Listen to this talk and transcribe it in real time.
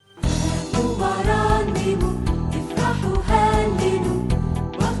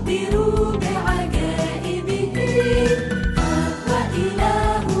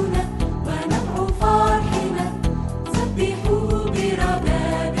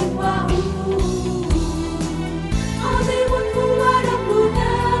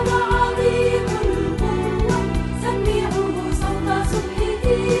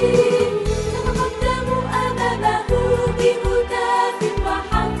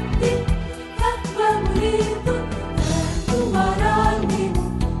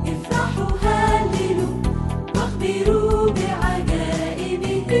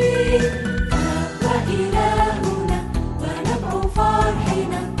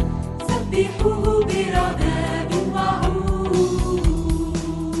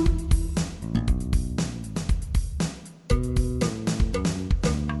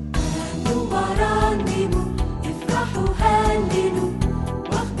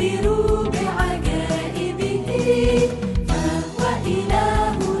خبروا بعجائبه فهو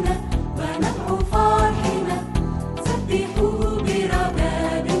إلهنا ونبع فرحنا سبحوا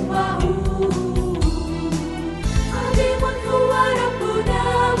برباب وعود عظيم هو ربنا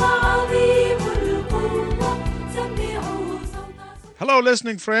وعظيم القوة سمعوا صوت. Hello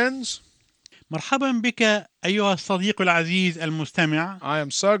listening friends. مرحبا بك أيها الصديق العزيز المستمع. I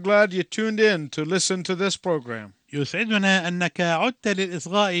am so glad you tuned in to listen to this program. يسعدنا أنك عدت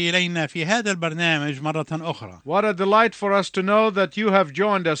للإصغاء إلينا في هذا البرنامج مرة أخرى. What a delight for us to know that you have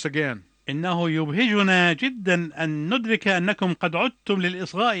joined us again. إنه يبهجنا جدا أن ندرك أنكم قد عدتم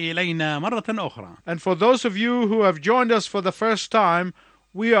للإصغاء إلينا مرة أخرى. And for those of you who have joined us for the first time,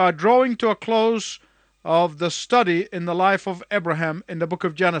 we are drawing to a close of the study in the life of Abraham in the book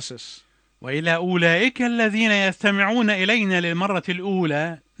of Genesis. وإلى أولئك الذين يستمعون إلينا للمرة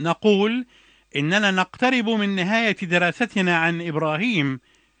الأولى نقول إننا نقترب من نهاية دراستنا عن إبراهيم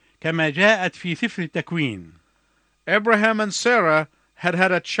كما جاءت في سفر التكوين. Abraham and Sarah had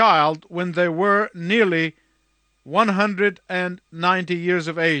a child when they were nearly 190 years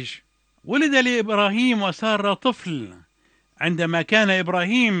of age. ولد لإبراهيم وسارة طفل عندما كان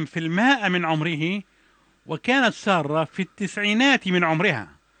إبراهيم في 100 من عمره وكانت سارة في 90 من عمرها.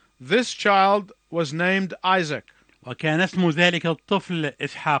 This child was named Isaac. وكان اسم ذلك الطفل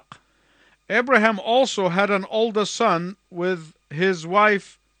إسحاق. Abraham also had an older son with his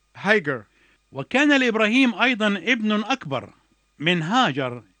wife Hagar. وكان لإبراهيم أيضا ابن أكبر من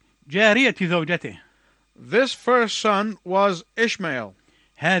هاجر جارية زوجته. This first son was Ishmael.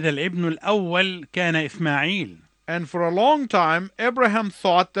 هذا الابن الأول كان إسماعيل. And for a long time, Abraham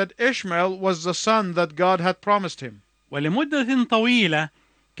thought that Ishmael was the son that God had promised him. ولمدة طويلة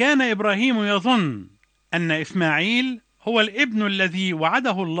كان إبراهيم يظن أن إسماعيل هو الابن الذي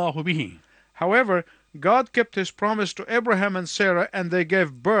وعده الله به. However, God kept his promise to Abraham and Sarah, and they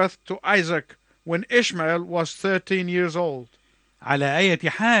gave birth to Isaac when Ishmael was 13 years old. على أي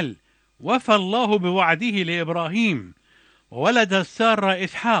حال وفى الله بوعده لإبراهيم وولد سارة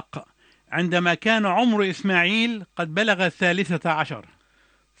إسحاق عندما كان عمر إسماعيل قد بلغ 13.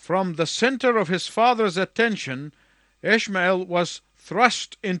 From the center of his father's attention, Ishmael was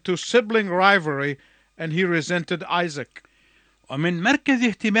thrust into sibling rivalry, and he resented Isaac. ومن مركز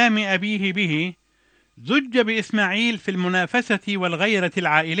اهتمام أبيه به زج بإسماعيل في المنافسة والغيرة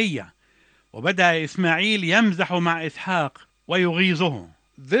العائلية وبدأ إسماعيل يمزح مع إسحاق ويغيظه.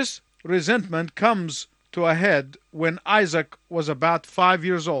 This resentment comes to a head when Isaac was about 5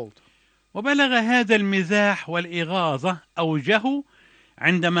 years old. وبلغ هذا المزاح والإغاظة أوجه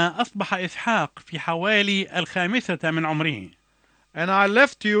عندما أصبح إسحاق في حوالي 5 من عمره. And I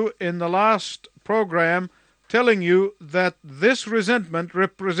left you in the last program telling you that this resentment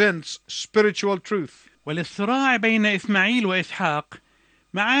represents spiritual truth. وللصراع بين إسماعيل وإسحاق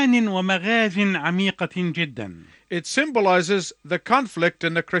معان ومغاز عميقة جدا. It symbolizes the conflict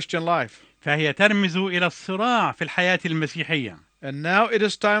in the Christian life. فهي ترمز إلى الصراع في الحياة المسيحية. And now it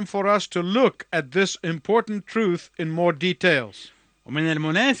is time for us to look at this important truth in more details. ومن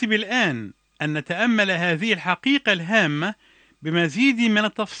المناسب الآن أن نتأمل هذه الحقيقة الهامة بمزيد من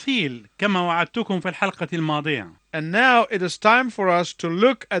التفصيل كما وعدتكم في الحلقة الماضية. And now it is time for us to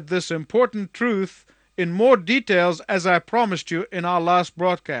look at this important truth in more details as I promised you in our last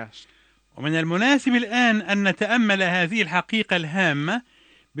broadcast. ومن المناسب الآن أن نتأمل هذه الحقيقة الهامة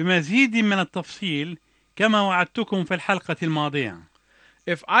بمزيد من التفصيل كما وعدتكم في الحلقة الماضية.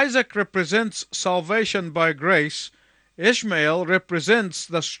 If Isaac represents salvation by grace, Ishmael represents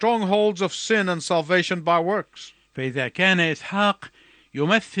the strongholds of sin and salvation by works. فإذا كان إسحاق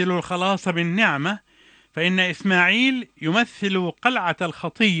يمثل الخلاص بالنعمة فإن إسماعيل يمثل قلعة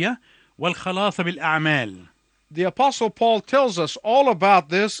الخطية والخلاص بالأعمال. The Apostle Paul tells us all about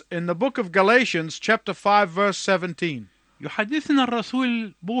this in the book of Galatians chapter 5 verse 17. يحدثنا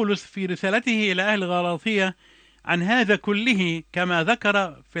الرسول بولس في رسالته إلى أهل غلاطية عن هذا كله كما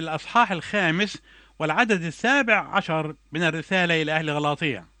ذكر في الأصحاح 5 والعدد 17 من الرسالة إلى أهل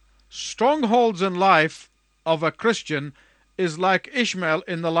غلاطية. Strongholds in life of a Christian is like Ishmael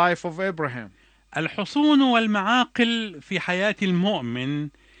in the life of Abraham. الحصون والمعاقل في حياة المؤمن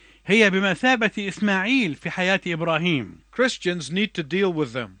هي بمثابة إسماعيل في حياة إبراهيم. Christians need to deal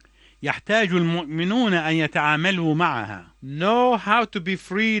with them. يحتاج المؤمنون أن يتعاملوا معها. Know how to be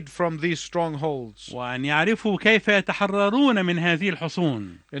freed from these strongholds. وأن يعرفوا كيف يتحررون من هذه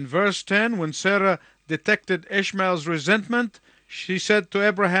الحصون. In verse 10, when Sarah detected Ishmael's resentment, she said to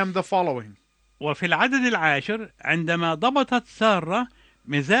Abraham the following. وفي العدد 10 عندما ضبطت سارة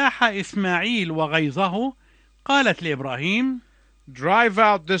مزاح إسماعيل وغيظه قالت لإبراهيم: Drive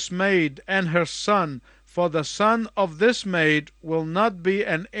out this maid and her son for the son of this maid will not be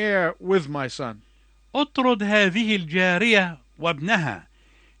an heir with my son. اطرد هذه الجارية وابنها،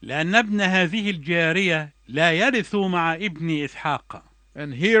 لأن ابن هذه الجارية لا يرث مع ابن إسحاق.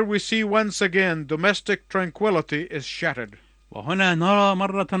 And here we see once again domestic tranquility is shattered. وهنا نرى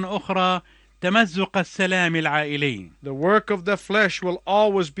مرة أخرى تمزق السلام العائلي. The work of the flesh will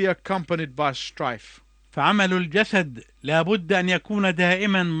always be accompanied by strife. فعمل الجسد لا بد أن يكون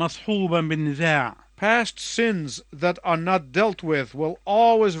دائما مصحوبا بالنزاع. Past sins that are not dealt with will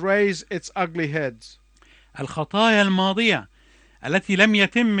always raise its ugly heads. الخطايا الماضية التي لم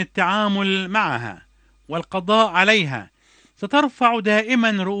يتم التعامل معها والقضاء عليها سترفع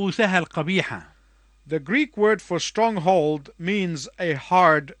دائما رؤوسها القبيحة. The Greek word for stronghold means a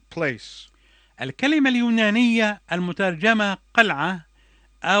hard place. الكلمة اليونانية المترجمة قلعة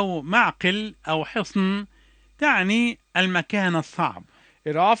أو معقل أو حصن تعني المكان الصعب.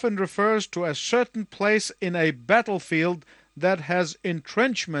 It often refers to a certain place in a battlefield that has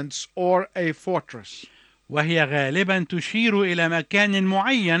entrenchments or a fortress. وهي غالبا تشير إلى مكان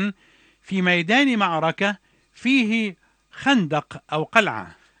معين في ميدان معركة فيه خندق أو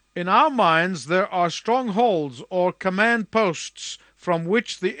قلعة. In our minds, there are strongholds or command posts from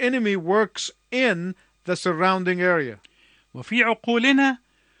which the enemy works in the surrounding area. وفي عقولنا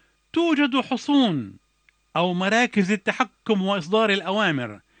توجد حصون أو مراكز التحكم وإصدار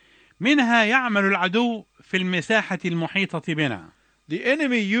الأوامر، منها يعمل العدو في المساحة المحيطة بنا. The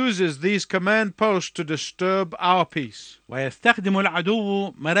enemy uses these command posts to disturb our peace. ويستخدم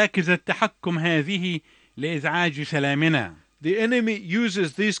العدو مراكز التحكم هذه لإزعاج سلامنا. The enemy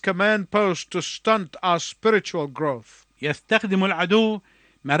uses these command posts to stunt our spiritual growth. يستخدم العدو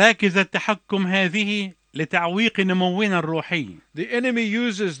مراكز التحكم هذه لتعويق نمونا الروحي. The enemy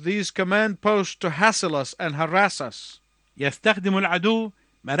uses these command posts to hassle us and harass us. يستخدم العدو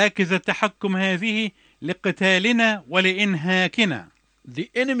مراكز التحكم هذه لقتالنا ولإنهاكنا.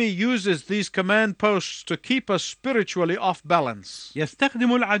 The enemy uses these command posts to keep us spiritually off balance.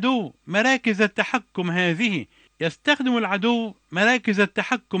 يستخدم العدو مراكز التحكم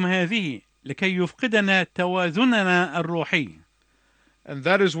هذه لكي يفقدنا توازننا الروحي. And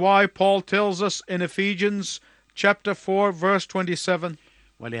that is why Paul tells us in Ephesians chapter 4 verse 27,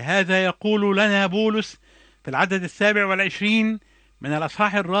 ولهذا يقول لنا بولس في العدد 27 من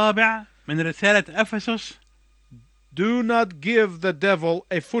الأصحاح 4 من رسالة أفسس: do not give the devil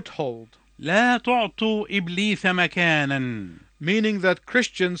a foothold. لا تعطوا إبليس مكانا. Meaning that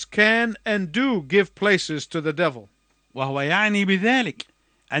Christians can and do give places to the devil. وهو يعني بذلك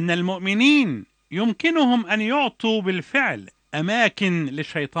أن المؤمنين يمكنهم أن يعطوا بالفعل أماكن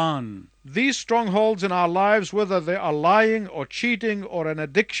للشيطان. These strongholds in our lives, whether they are lying or cheating or an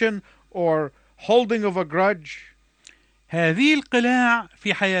addiction or holding of a grudge, هذه القلاع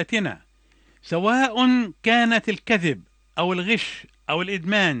في حياتنا سواء كانت الكذب أو الغش أو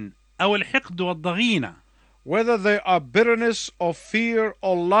الإدمان أو الحقد والضغينة، whether they are bitterness or fear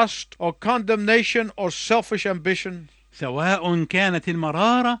or lust or condemnation or selfish ambition, سواء كانت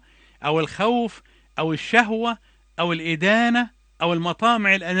المرارة أو الخوف أو الشهوة أو الإدانة أو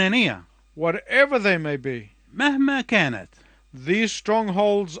المطامع الأنانية، whatever they may be, مهما كانت، these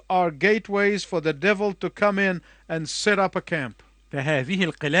strongholds are gateways for the devil to come in and set up a camp. فهذه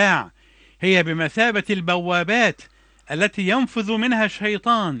القلاع هي بمثابة البوابات التي ينفذ منها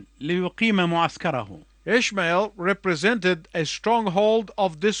الشيطان ليقيم معسكره. Ishmael represented a stronghold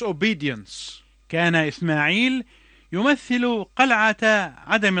of disobedience. كان إسماعيل يمثل قلعة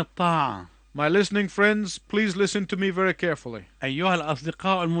عدم الطاعة. My listening friends, please listen to me very carefully. أيها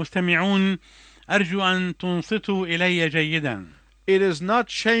الأصدقاء المستمعون، أرجو أن تنصتوا إلي جيدا. It is not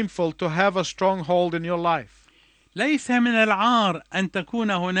shameful to have a stronghold in your life. ليس من العار أن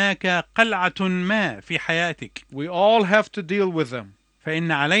تكون هناك قلعة ما في حياتك. We all have to deal with them.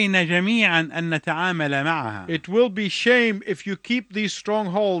 فإن علينا جميعا أن نتعامل معها. It will be shame if you keep these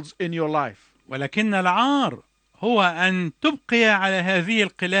strongholds in your life. ولكن العار هو أن تبقي على هذه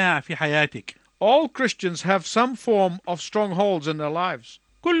القلاع في حياتك. All Christians have some form of strongholds in their lives.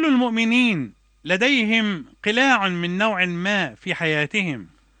 كل المؤمنين لديهم قلاع من نوع ما في حياتهم.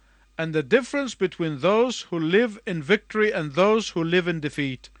 And the difference between those who live in victory and those who live in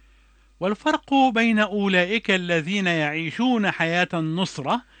defeat, والفرق بين أولئك الذين يعيشون حياة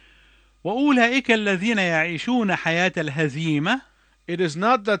النصرة وأولئك الذين يعيشون حياة الهزيمة، it is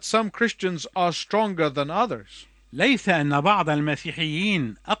not that some Christians are stronger than others. ليس أن بعض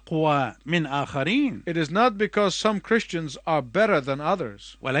المسيحيين أقوى من آخرين، It is not because some Christians are better than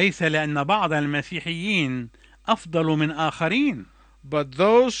others. وليس لأن بعض المسيحيين أفضل من آخرين. But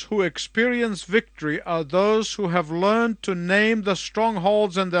those who experience victory are those who have learned to name the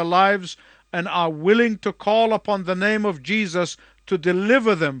strongholds in their lives and are willing to call upon the name of Jesus to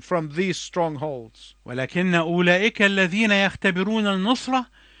deliver them from these strongholds. ولكن أولئك الذين يختبرون النصرة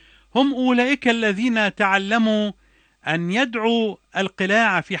هم أولئك الذين تعلموا أن يدعوا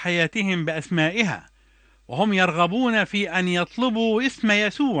القلاع في حياتهم بأسمائها، وهم يرغبون في أن يطلبوا اسم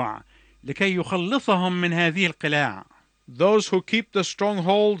يسوع لكي يخلصهم من هذه القلاع. Those who keep the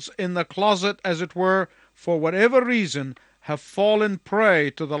strongholds in the closet, as it were, for whatever reason, have fallen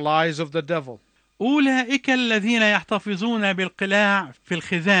prey to the lies of the devil. أولئك الذين يحتفظون بالقلاع في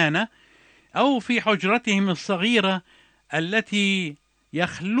الخزانة أو في حجرتهم الصغيرة التي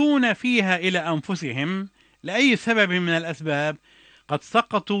يخلون فيها إلى أنفسهم لأي سبب من الأسباب قد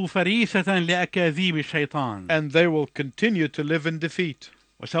سقطوا فريسة لأكاذيب الشيطان. And they will continue to live in defeat.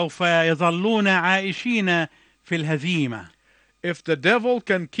 وسوف يظلون عائشين في الهزيمة. If the devil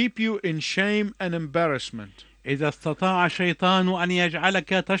can keep you in shame and embarrassment, إذا استطاع الشيطان أن يجعلك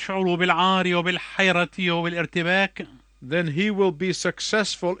تشعر بالعار وبالحيرة وبالارتباك، then he will be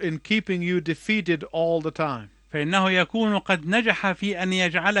successful in keeping you defeated all the time. فإنه يكون قد نجح في أن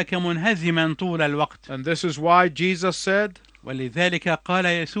يجعلك منهزما طول الوقت. And this is why Jesus said ولذلك قال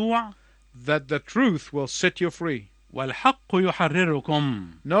يسوع that the truth will set you free. والحق يحرركم.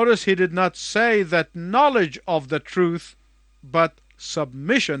 Notice he did not say that knowledge of the truth, but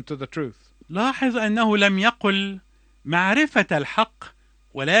submission to the truth. لاحظ أنه لم يقل معرفة الحق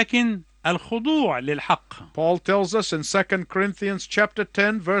ولكن الخضوع للحق. Paul tells us in 2 Corinthians chapter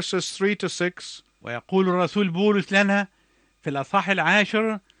 10 verses 3 to 6, ويقول الرسول بولس لنا في الأصحاح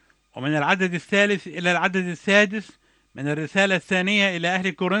 10 ومن العدد 3 إلى العدد 6 من الرسالة الثانية إلى أهل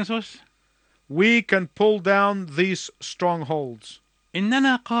كورنثوس: we can pull down these strongholds.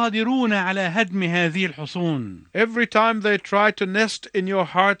 إننا قادرون على هدم هذه الحصون. Every time they try to nest in your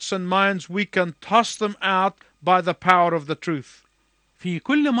hearts and minds, we can toss them out by the power of the truth. في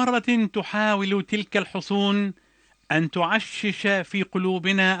كل مرة تحاول تلك الحصون أن تعشش في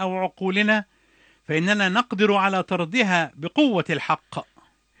قلوبنا أو عقولنا، فإننا نقدر على طردها بقوة الحق.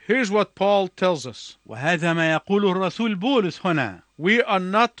 Here's what Paul tells us. وهذا ما يقول الرسول بولس هنا: We are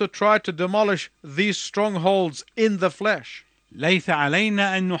not to try to demolish these strongholds in the flesh. ليس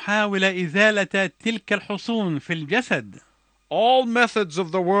علينا أن نحاول إزالة تلك الحصون في الجسد. All methods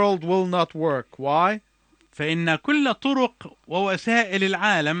of the world will not work. Why? فإن كل طرق ووسائل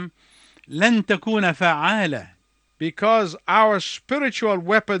العالم لن تكون فعالة. Because our spiritual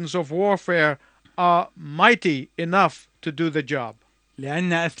weapons of warfare are mighty enough to do the job.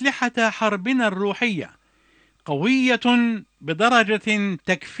 لأن أسلحة حربنا الروحية قوية بدرجة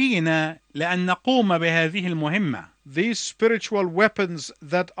تكفينا لأن نقوم بهذه المهمة. These spiritual weapons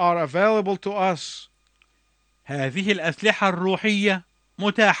that are available to us, هذه الأسلحة الروحية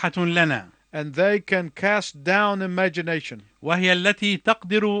متاحة لنا، and they can cast down imagination, وهي التي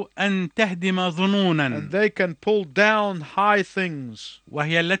تقدر أن تهدم ظنونا، and they can pull down high things,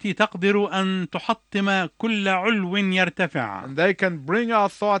 وهي التي تقدر أن تحطم كل علو يرتفع، and they can bring our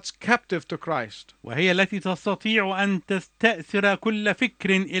thoughts captive to Christ. وهي التي تستطيع أن تستأثر كل فكر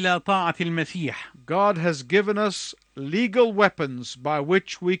إلى طاعة المسيح. God has given us legal weapons by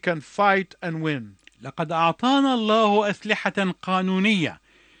which we can fight and win. لقد أعطانا الله أسلحة قانونية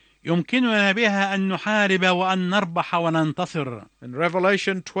يمكننا بها أن نحارب وأن نربح وننتصر. In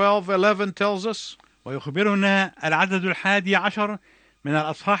Revelation 12:11 tells us, ويخبرنا العدد 11 من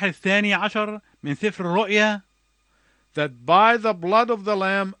الأصحاح 12 من سفر الرؤيا that by the blood of the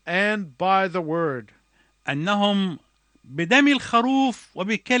Lamb and by the word, أنهم بدم الخروف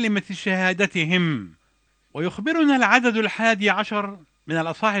وبكلمة شهادتهم. ويخبرنا العدد 11 من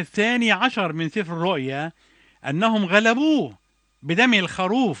الأصحاح 12 من سفر الرؤيا أنهم غلبوه بدم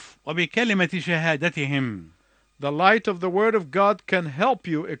الخروف وبكلمة شهادتهم. the light of the word of God can help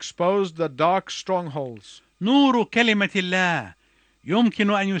you expose the dark strongholds. نور كلمة الله يمكن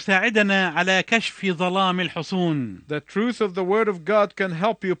أن يساعدنا على كشف ظلام الحصون. The truth of the word of God can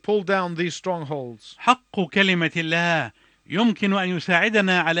help you pull down these strongholds. حق كلمة الله يمكن أن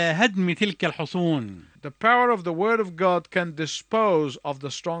يساعدنا على هدم تلك الحصون. The power of the word of God can dispose of the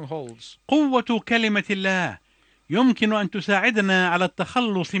strongholds. قوة كلمة الله يمكن أن تساعدنا على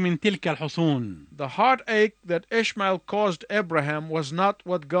التخلص من تلك الحصون. The heartache that Ishmael caused Abraham was not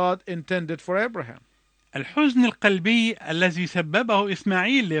what God intended for Abraham. الحزن القلبي الذي سببه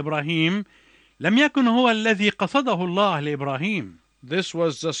إسماعيل لإبراهيم لم يكن هو الذي قصده الله لإبراهيم. This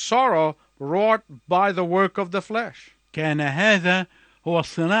was the sorrow wrought by the work of the flesh. كان هذا هو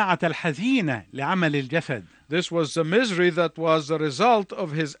الصناعة الحزينة لعمل الجسد. This was the misery that was the result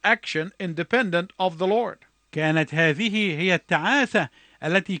of his action independent of the Lord. كانت هذه هي التعاسة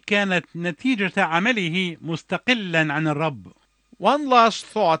التي كانت نتيجة عمله مستقلا عن الرب. One last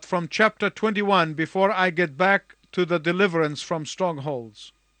thought from chapter 21 before I get back to the deliverance from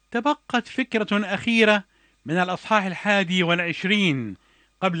strongholds. تبقت فكرة أخيرة من الأصحاح 21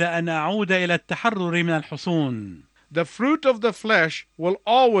 قبل أن أعود إلى التحرر من الحصون. The fruit of the flesh will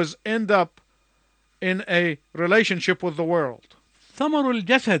always end up in a relationship with the world. ثمر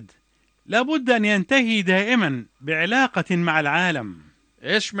الجسد لابد أن ينتهي دائما بعلاقة مع العالم.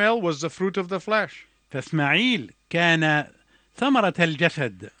 Ishmael was the fruit of the flesh. فإسماعيل كان ثمرة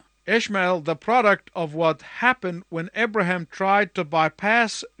الجسد. Ishmael, the product of what happened when Abraham tried to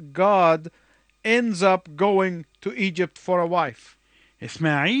bypass God, ends up going to Egypt for a wife.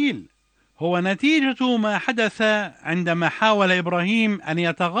 إسماعيل هو نتيجة ما حدث عندما حاول إبراهيم أن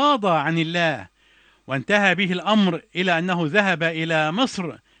يتغاضى عن الله، وانتهى به الأمر إلى أنه ذهب إلى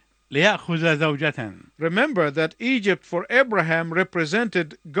مصر ليأخذ زوجة. Remember that Egypt for Abraham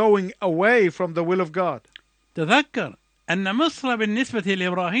represented going away from the will of God. تذكر أن مصر بالنسبة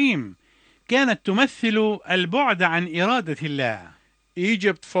لإبراهيم كانت تمثل البعد عن إرادة الله.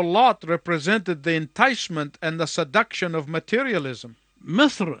 Egypt for Lot represented the enticement and the seduction of materialism.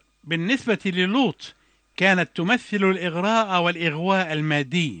 مصر بالنسبة للوط كانت تمثل الإغراء والإغواء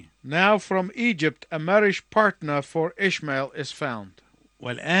المادي. Now from Egypt a marriage partner for Ishmael is found.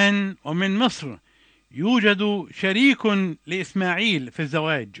 والآن ومن مصر يوجد شريك لإسماعيل في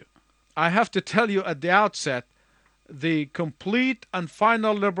الزواج. I have to tell you at the outset, the complete and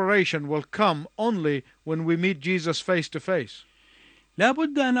final liberation will come only when we meet Jesus face to face. لا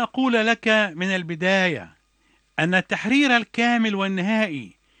بد أن أقول لك من البداية أن التحرير الكامل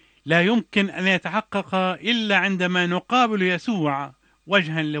والنهائي لا يمكن أن يتحقق إلا عندما نقابل يسوع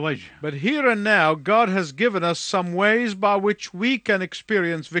وجها لوجه. But here and now, God has given us some ways by which we can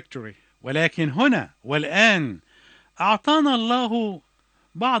experience victory. ولكن هنا والآن أعطانا الله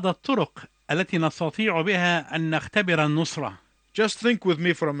بعض الطرق التي نستطيع بها أن نختبر النصرة. Just think with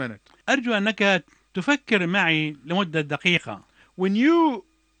me for a minute. أرجو أنك تفكر معي لمدة دقيقة. When you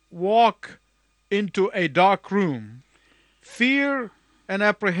walk into a dark room, fear and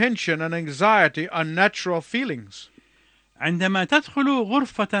apprehension and anxiety are natural feelings. عندما تدخل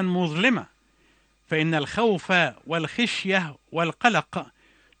غرفة مظلمة فإن الخوف والخشية والقلق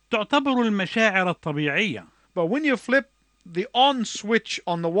تعتبر المشاعر الطبيعية. But when you flip the on switch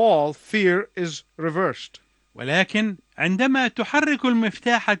on the wall, fear is reversed. ولكن عندما تحرك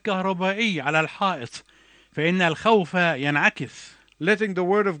المفتاح الكهربائي على الحائط فإن الخوف ينعكس. Letting the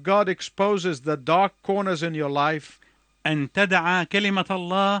word of God exposes the dark corners in your life. أن تدع كلمة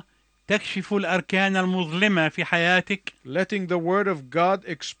الله تكشف الأركان المظلمة في حياتك. Letting the word of God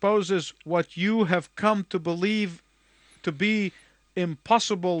exposes what you have come to believe to be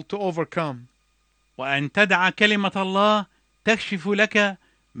impossible to overcome. وأن تدع كلمة الله تكشف لك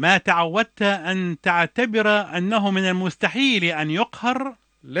ما تعودت أن تعتبر أنه من المستحيل أن يقهر.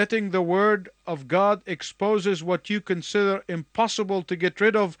 Letting the word of God exposes what you consider impossible to get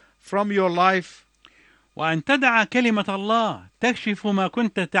rid of from your life. وأن تدع كلمة الله تكشف ما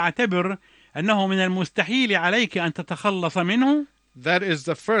كنت تعتبر أنه من المستحيل عليك أن تتخلص منه. That is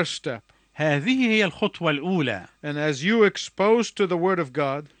the first step. هذه هي الخطوة الأولى. And as you expose to the word of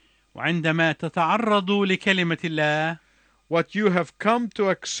God, وعندما تتعرض لكلمة الله, what you have come to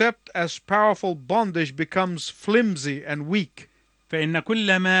accept as powerful bondage becomes flimsy and weak. فإن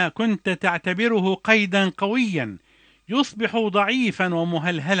كل ما كنت تعتبره قيدا قويا يصبح ضعيفا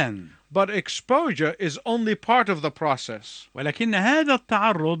ومهلهلا. But exposure is only part of the process. ولكن هذا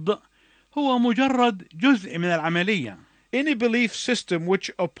التعرض هو مجرد جزء من العملية. Any belief system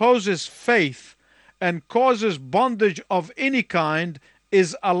which opposes faith and causes bondage of any kind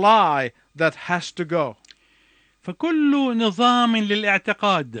is a lie that has to go. فكل نظام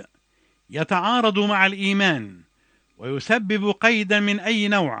للاعتقاد يتعارض مع الإيمان ويسبب قيدا من أي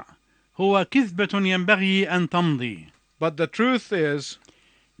نوع هو كذبة ينبغي أن تمضي. But the truth is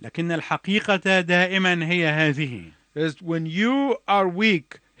لكن الحقيقة دائما هي هذه. is when you are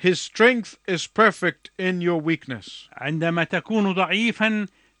weak, His strength is perfect in your weakness. عندما تكون ضعيفا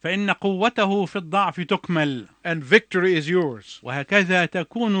فإن قوته في الضعف تكمل. And victory is yours. وهكذا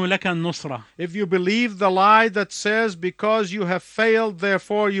تكون لك النصرة. If you believe the lie that says because you have failed,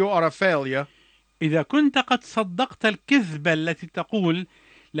 therefore you are a failure, إذا كنت قد صدقت الكذبة التي تقول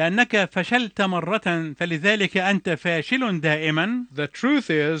لأنك فشلت مرة فلذلك أنت فاشل دائما. the truth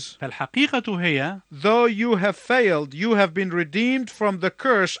is, فالحقيقة هي though you have failed, you have been redeemed from the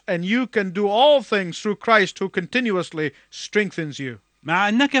curse and you can do all things through Christ who continuously strengthens you. مع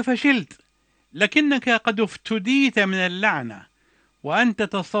أنك فشلت لكنك قد افتديت من اللعنة وأنت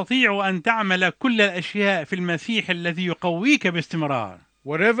تستطيع أن تعمل كل الأشياء في المسيح الذي يقويك باستمرار.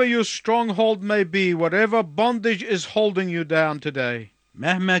 Whatever your stronghold may be, whatever bondage is holding you down today,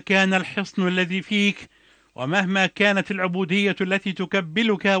 مهما كان الحصن الذي فيك ومهما كانت العبودية التي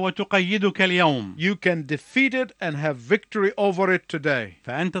تكبلك وتقيدك اليوم، you can defeat it and have victory over it today.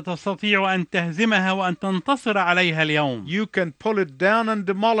 فأنت تستطيع أن تهزمها وأن تنتصر عليها اليوم. You can pull it down and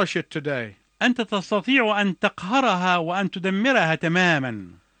demolish it today. أنت تستطيع أن تقهرها وأن تدمرها تماما.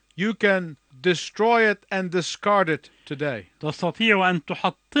 You can destroy it and discard it today. تستطيع أن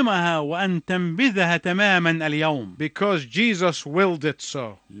تحطمها وأن تنبذها تماما اليوم، Because Jesus willed it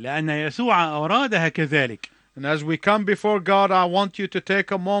so. لأن يسوع أرادها كذلك. And as we come before God, I want you to take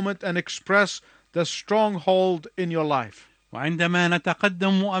a moment and express the stronghold in your life. وعندما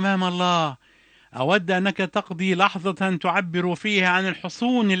نتقدم أمام الله، أود أنك تقضي لحظة تعبر فيها عن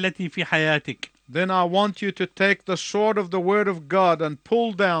الحصون التي في حياتك. Then I want you to take the sword of the Word of God and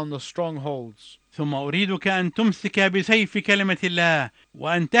pull down the strongholds. ثم أريدك أن تمسك بسيف كلمة الله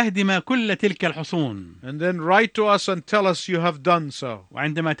وأن تهدم كل تلك الحصون. And then write to us and tell us you have done so.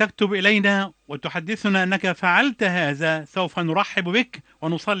 وعندما تكتب إلينا وتحدثنا أنك فعلت هذا، سوف نرحب بك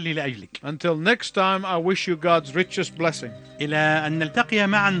ونصلي لأجلك. Until next time, I wish you God's richest blessing. إلى أن نلتقي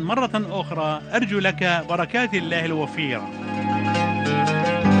معا مرة أخرى، أرجو لك بركات الله الوفيرة.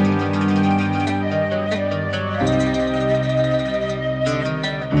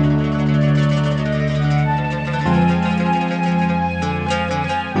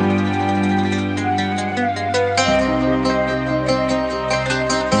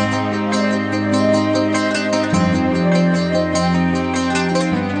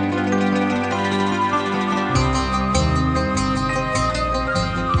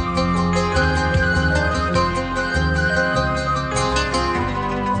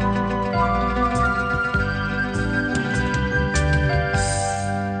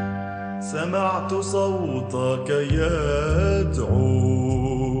 سمعت صوتك يدعو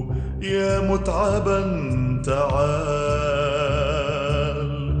يا متعبا تعال،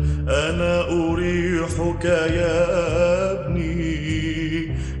 أنا أريحك يا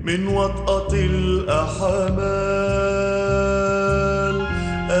ابني من وطأة الأحمال.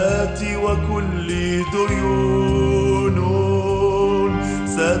 آتي وكل ديون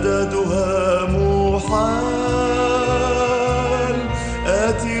سددها محال،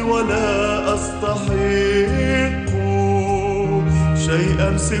 آتي ولا أستحق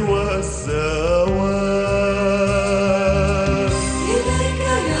شيئا سوى الزوال. إليك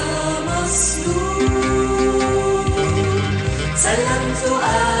يا مصلوب سلمت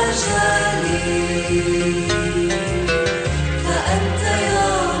أجلي، فأنت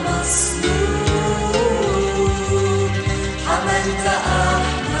يا مصلوب حملت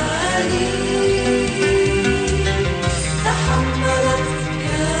أحمالي، تحملت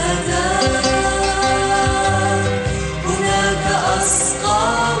هناك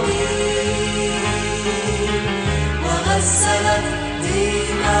أسقامي، وغسلت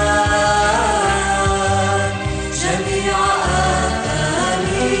دماء جميع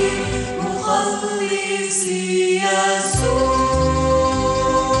آثامي، مخلصي يسوع.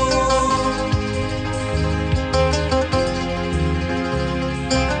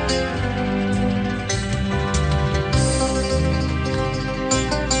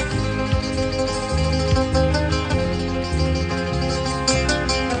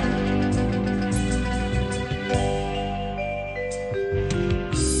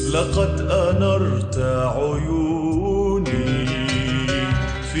 لقد أنرت عيوني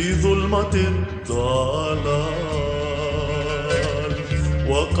في ظلمة الضلال،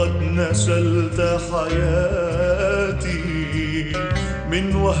 وقد نشلت حياتي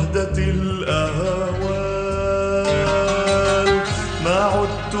من وهدة الأهوال. ما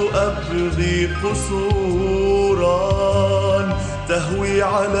عدت أبغي قصورا تهوي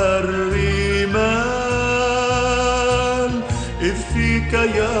على الرمال، إذ فيك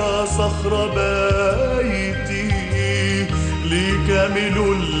يا صخر بيتي لي كامل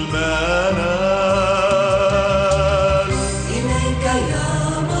المنال. إليك يا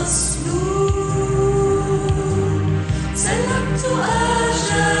مصلوب سلمت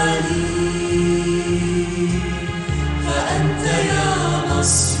أجلي، فأنت يا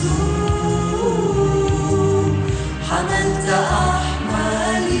مصلوب حملت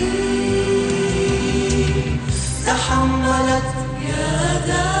أحمالي، تحملت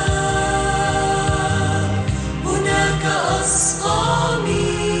يداك هناك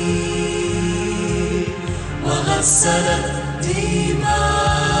أسقامي، وغسلت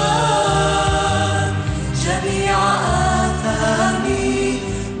دماء جميع آثامي،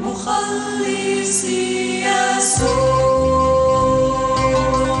 مخلصي يسوع.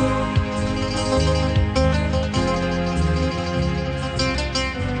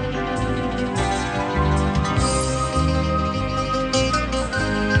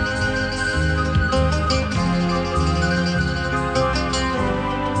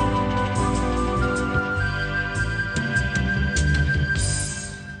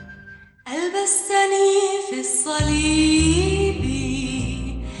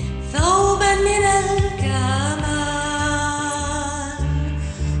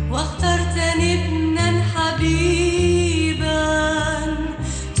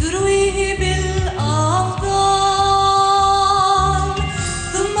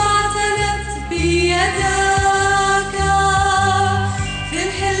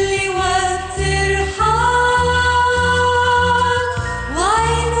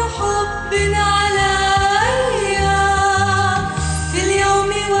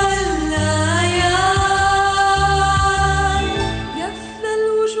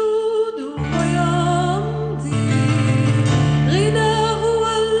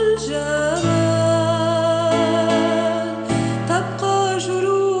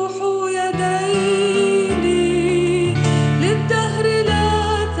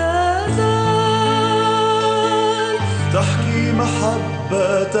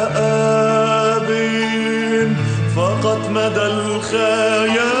 محبة آب فقط مدى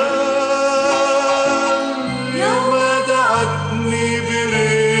الخيال. يوم دعتني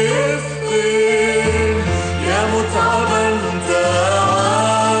برفق يا متعبا تعال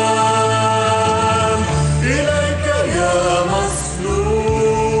إليك يا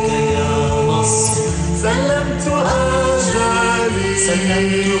مصلوب سلمت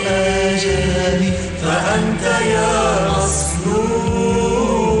آجالي فأنت يا مصلوب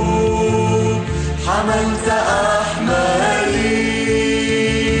حملت أحمالي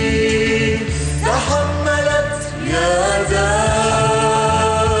تحملت يداك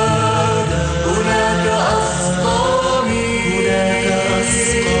هناك أسقامي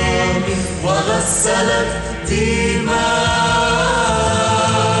وغسلت دماك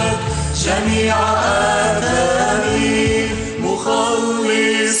جميع آثامي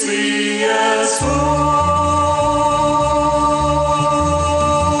مخلصي يسوع